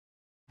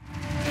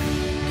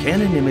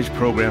Canon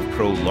imagePROGRAF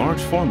Pro large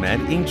format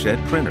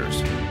inkjet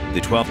printers. The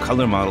 12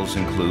 color models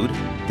include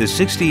the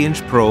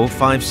 60-inch Pro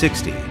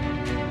 560,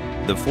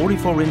 the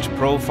 44-inch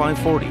Pro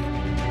 540,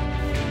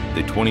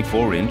 the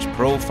 24-inch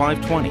Pro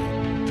 520,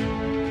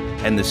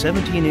 and the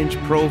 17-inch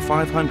Pro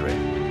 500.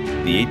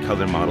 The 8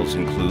 color models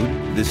include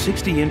the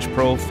 60-inch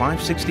Pro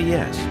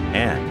 560S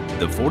and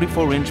the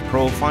 44-inch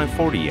Pro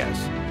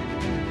 540S.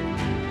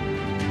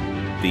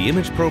 The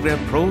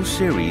imagePROGRAF Pro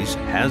series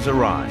has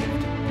arrived.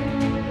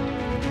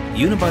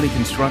 Unibody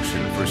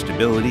construction for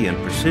stability and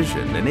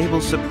precision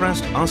enables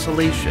suppressed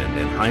oscillation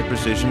and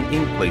high-precision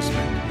ink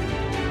placement.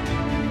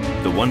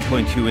 The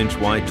 1.2-inch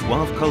wide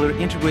 12-color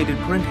integrated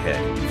print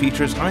head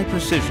features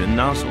high-precision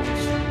nozzles.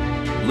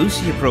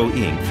 LUCIA PRO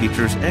ink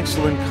features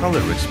excellent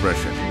color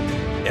expression.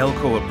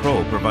 LUCIA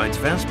PRO provides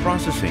fast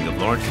processing of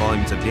large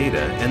volumes of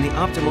data and the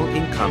optimal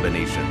ink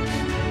combinations.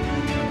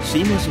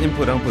 Seamless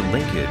input-output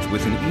linkage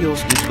with an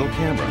EOS digital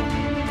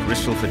camera.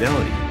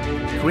 Crystal-fidelity.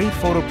 Create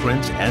photo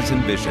prints as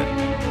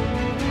envisioned.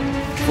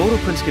 Photo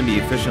prints can be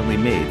efficiently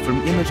made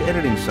from image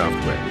editing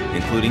software,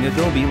 including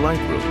Adobe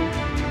Lightroom.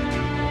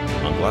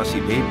 On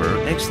glossy paper,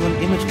 excellent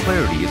image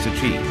clarity is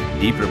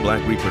achieved. Deeper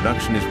black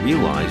reproduction is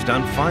realized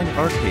on fine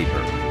art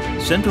paper.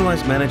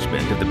 Centralized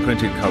management of the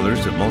printed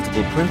colors of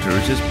multiple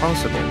printers is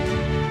possible.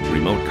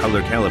 Remote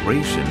color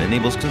calibration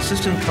enables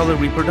consistent color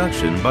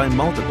reproduction by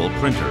multiple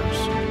printers.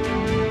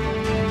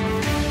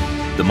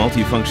 The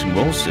multifunction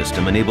roll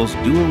system enables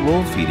dual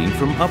roll feeding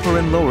from upper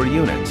and lower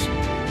units.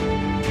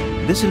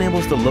 This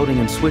enables the loading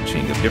and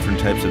switching of different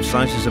types of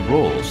sizes of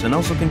rolls and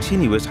also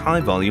continuous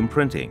high-volume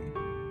printing.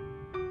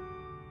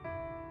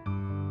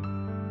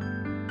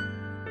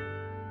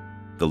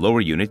 The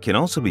lower unit can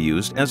also be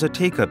used as a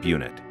take-up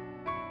unit.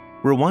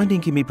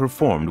 Rewinding can be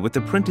performed with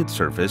the printed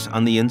surface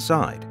on the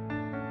inside.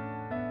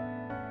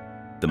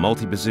 The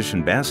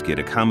multi-position basket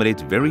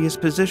accommodates various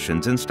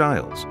positions and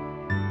styles.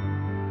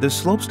 The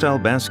slope-style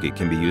basket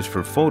can be used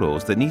for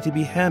photos that need to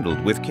be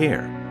handled with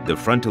care. The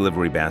front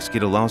delivery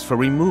basket allows for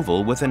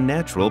removal with a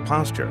natural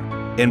posture,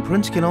 and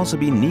prints can also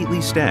be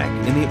neatly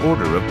stacked in the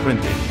order of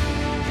printing.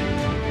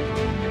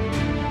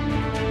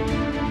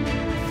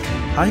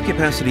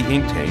 High-capacity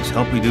ink tanks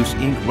help reduce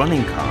ink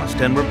running cost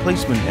and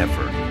replacement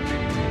effort.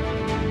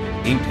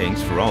 Ink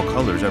tanks for all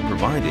colors are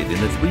provided in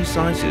the 3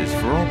 sizes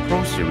for all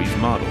Pro Series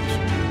models.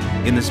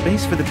 In the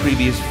space for the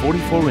previous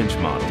 44-inch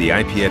model, the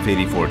IPF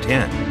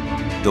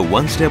 8410, the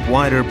one-step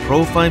wider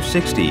Pro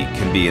 560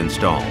 can be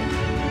installed.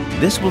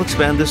 This will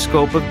expand the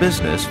scope of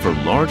business for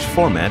large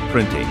format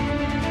printing.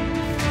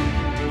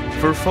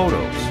 For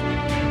photos,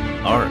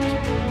 art,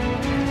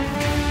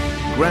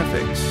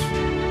 graphics,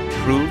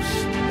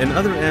 proofs, and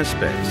other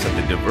aspects of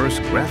the diverse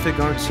graphic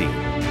art scene,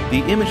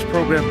 the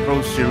imagePROGRAF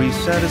Pro series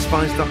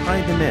satisfies the high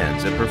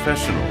demands of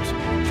professionals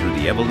through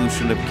the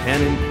evolution of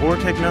Canon core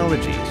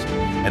technologies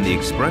and the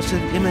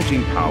expressive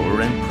imaging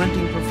power and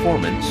printing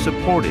performance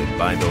supported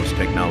by those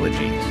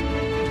technologies.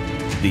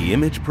 The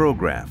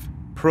imagePROGRAF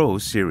Pro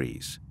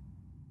series.